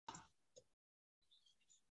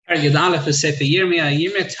Yud Aleph is Sefer Yirmiyah.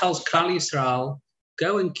 Yirmiyah tells Klal Yisrael,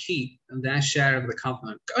 go and keep their share of the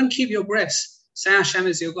covenant. Go and keep your bris. Say Hashem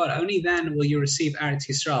is your God. Only then will you receive Eretz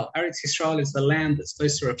Yisrael. Eretz Yisrael is the land that's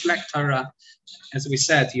supposed to reflect Torah. As we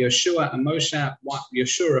said, Yeshua and Moshe.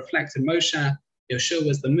 Yeshua reflected Moshe. Yeshua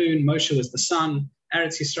was the moon. Moshe was the sun.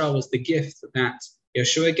 Eretz Yisrael was the gift that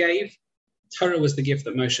Yeshua gave. Torah was the gift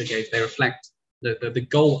that Moshe gave. They reflect the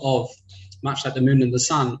goal of, much like the moon and the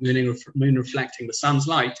sun, moon reflecting the sun's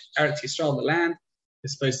light. Eretz Yisrael, the land,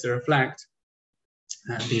 is supposed to reflect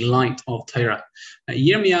the light of Torah.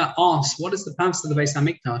 Yirmiyah asks, what is the purpose of the Beis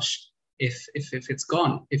HaMikdash if it's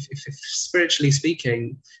gone? If spiritually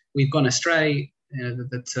speaking, we've gone astray,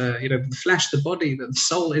 the flesh, the body, the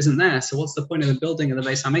soul isn't there. So what's the point of the building of the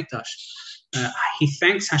Beis HaMikdash? He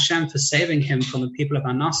thanks Hashem for saving him from the people of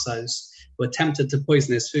Anassos who attempted to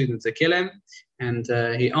poison his food and to kill him. And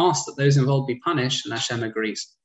he asked that those involved be punished, and Hashem agrees.